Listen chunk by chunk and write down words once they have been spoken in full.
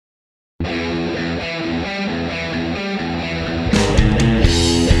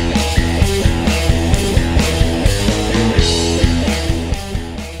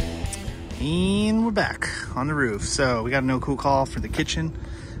on the roof. So we got a no cool call for the kitchen.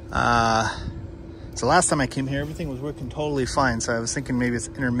 So last time I came here, everything was working totally fine. So I was thinking maybe it's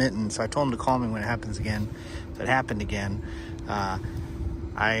intermittent. So I told him to call me when it happens again. If it happened again, I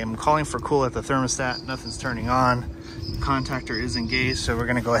am calling for cool at the thermostat. Nothing's turning on. Contactor is engaged. So we're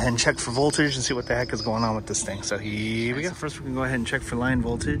gonna go ahead and check for voltage and see what the heck is going on with this thing. So here we go. So first we can go ahead and check for line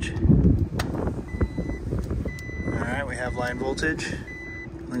voltage. All right, we have line voltage.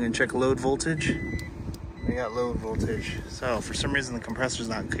 I'm gonna check load voltage. We got load voltage. So for some reason the compressor's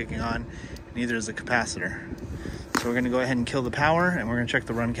not kicking on, neither is the capacitor. So we're gonna go ahead and kill the power and we're gonna check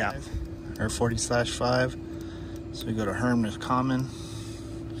the run cap. Our 40/5. So we go to Herm to common.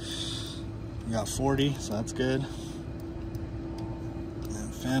 We got 40, so that's good.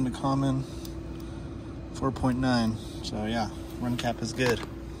 And fan to common, 4.9. So yeah, run cap is good.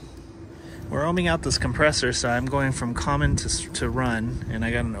 We're ohming out this compressor, so I'm going from common to run, and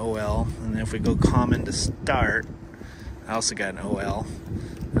I got an OL. And then if we go common to start, I also got an OL.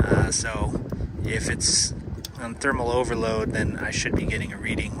 So if it's on thermal overload, then I should be getting a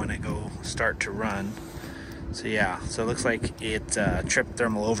reading when I go start to run. So yeah, so it looks like it tripped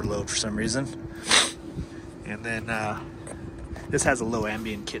thermal overload for some reason. And then this has a low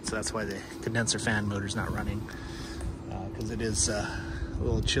ambient kit, so that's why the condenser fan motor's not running, because it is a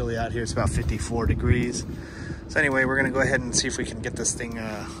little chilly out here. It's about 54 degrees. So anyway, we're gonna go ahead and see if we can get this thing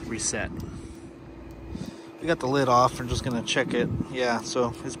reset. We got the lid off. We're just gonna check it. Yeah,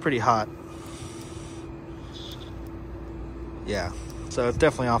 so it's pretty hot. Yeah, so it's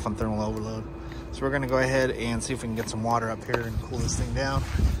definitely off on thermal overload. So we're gonna go ahead and see if we can get some water up here and cool this thing down.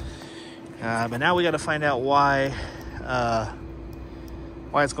 But now we got to find out why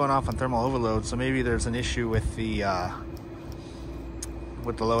it's going off on thermal overload. So maybe there's an issue with the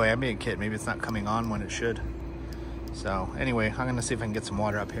low ambient kit. Maybe it's not coming on when it should. So anyway, I'm gonna see if I can get some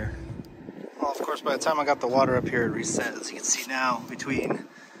water up here. Well, of course, by the time I got the water up here, it reset. As you can see now, between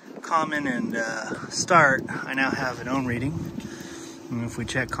common and start, I now have an ohm reading. And if we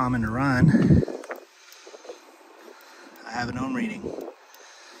check common to run, I have an ohm reading.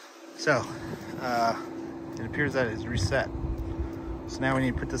 So it appears that it's reset. So now we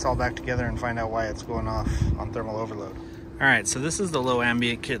need to put this all back together and find out why it's going off on thermal overload. All right, so this is the low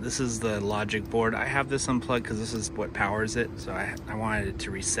ambient kit. This is the logic board. I have this unplugged because this is what powers it. So I wanted it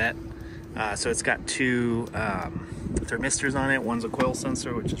to reset. So it's got two thermistors on it. One's a coil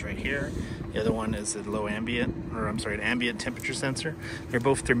sensor, which is right here. The other one is a low ambient, or I'm sorry, an ambient temperature sensor. They're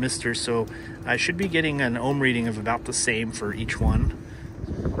both thermistors, so I should be getting an ohm reading of about the same for each one.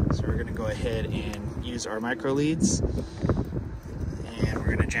 So we're gonna go ahead and use our micro leads, and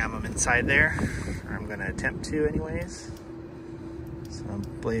we're gonna jam them inside there. I'm gonna attempt to anyways. So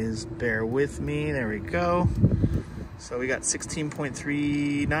please bear with me. There we go. So we got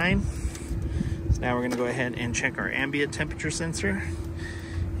 16.39. So now we're gonna go ahead and check our ambient temperature sensor,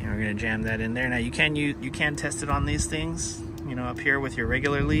 and we're gonna jam that in there. Now you can test it on these things, up here with your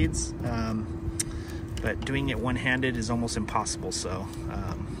regular leads, but doing it one-handed is almost impossible. So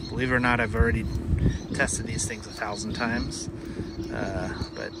believe it or not, I've already tested these things 1,000 times,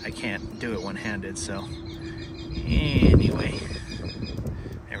 but I can't do it one-handed. So anyway,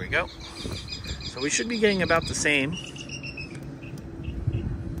 there we go. So we should be getting about the same.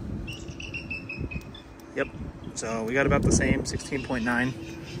 Yep, so we got about the same, 16.9.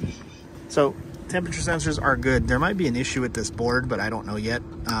 So temperature sensors are good. There might be an issue with this board, but I don't know yet.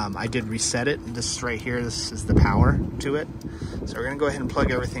 I did reset it. This right here, this is the power to it. So we're gonna go ahead and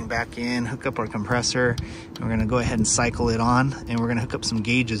plug everything back in, hook up our compressor, and we're gonna go ahead and cycle it on, and we're gonna hook up some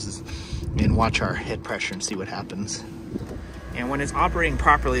gauges and watch our head pressure and see what happens. And when it's operating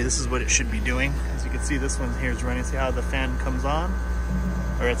properly, this is what it should be doing. As you can see, this one here is running. See how the fan comes on?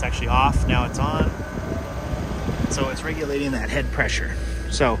 Or it's actually off, now it's on. So it's regulating that head pressure.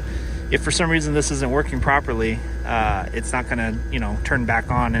 So if for some reason this isn't working properly, it's not gonna, turn back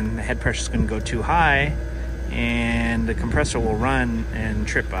on, and the head pressure is gonna go too high, and the compressor will run and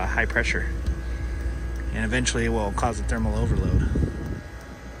trip a high pressure. And eventually it will cause a thermal overload.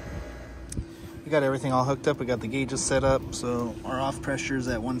 We got everything all hooked up. We got the gauges set up. So our off pressure is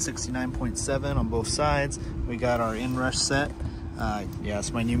at 169.7 on both sides. We got our inrush set. Yeah,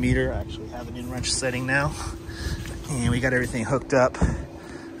 it's my new meter. I actually have an inrush setting now. And we got everything hooked up.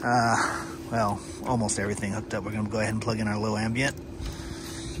 Well, almost everything hooked up. We're gonna go ahead and plug in our low ambient.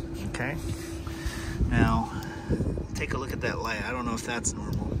 Okay. Now, take a look at that light. I don't know if that's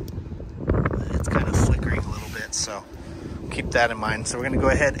normal. It's kind of flickering a little bit, so keep that in mind. So we're gonna go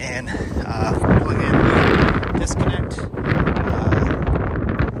ahead and plug in, disconnect.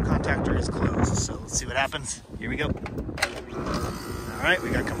 Contactor is closed, so let's see what happens. Here we go. All right, we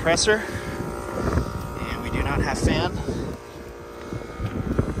got compressor, and we We do not have fan.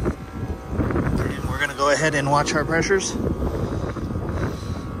 And we're gonna go ahead and watch our pressures.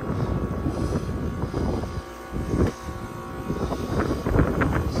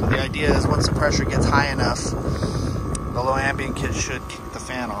 So the idea is once the pressure gets high enough, the low ambient kit should kick the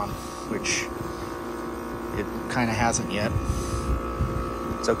fan on, which it kind of hasn't yet.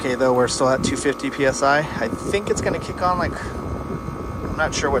 It's okay though, we're still at 250 PSI. I think it's gonna kick on like, I'm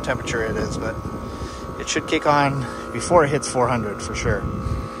not sure what temperature it is, but it should kick on before it hits 400 for sure.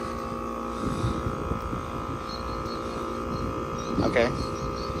 Okay,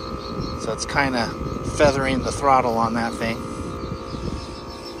 so it's kind of feathering the throttle on that thing,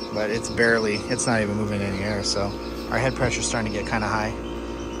 but it's not even moving any air, so our head pressure is starting to get kind of high.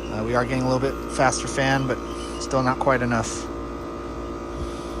 We are getting a little bit faster fan, but still not quite enough.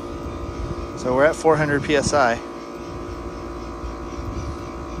 So we're at 400 PSI.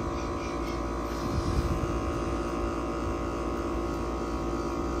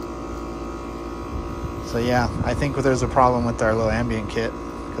 So yeah, I think there's a problem with our low ambient kit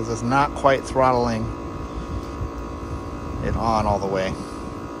because it's not quite throttling it on all the way.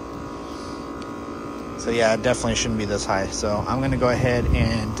 So yeah, it definitely shouldn't be this high. So I'm gonna go ahead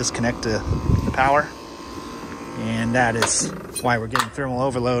and disconnect the power. And that is why we're getting thermal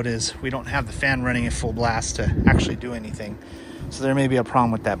overload, is we don't have the fan running at full blast to actually do anything. So there may be a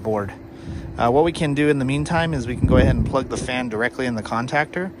problem with that board. What we can do in the meantime is we can go ahead and plug the fan directly in the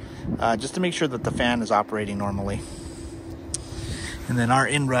contactor, just to make sure that the fan is operating normally. And then our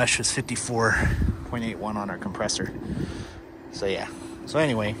inrush is 54.81 on our compressor. So yeah. So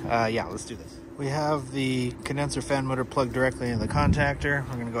anyway, yeah, let's do this. We have the condenser fan motor plugged directly in the contactor.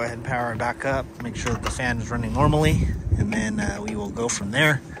 We're gonna go ahead and power it back up, make sure that the fan is running normally, and then we will go from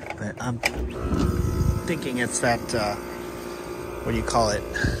there. But I'm thinking it's that, what do you call it?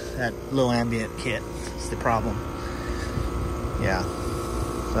 That low ambient kit is the problem. Yeah,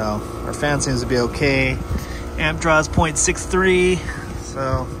 so our fan seems to be okay. Amp draws 0.63,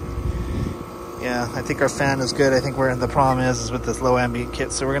 so yeah, I think our fan is good. I think where the problem is with this low ambient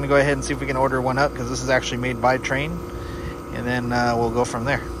kit. So we're gonna go ahead and see if we can order one up, because this is actually made by Trane, and then we'll go from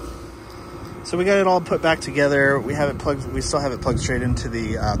there. So we got it all put back together. We have it plugged. We still have it plugged straight into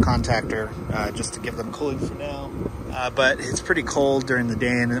the contactor, just to give them cooling for now. But it's pretty cold during the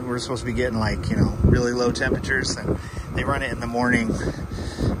day, and we're supposed to be getting like, you know, really low temperatures, and they run it in the morning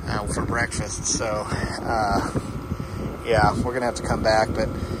for breakfast. So yeah, we're gonna have to come back, but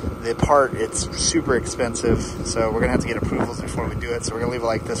the part, it's super expensive, so we're gonna have to get approvals before we do it. So we're gonna leave it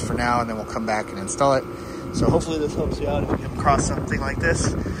like this for now, and then we'll come back and install it. So hopefully this helps you out if you come across something like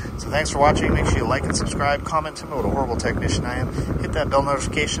this. So thanks for watching. Make sure you like and subscribe, comment to me what a horrible technician I am, hit that bell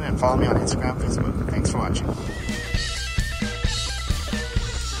notification, and follow me on Instagram, Facebook. Thanks for watching.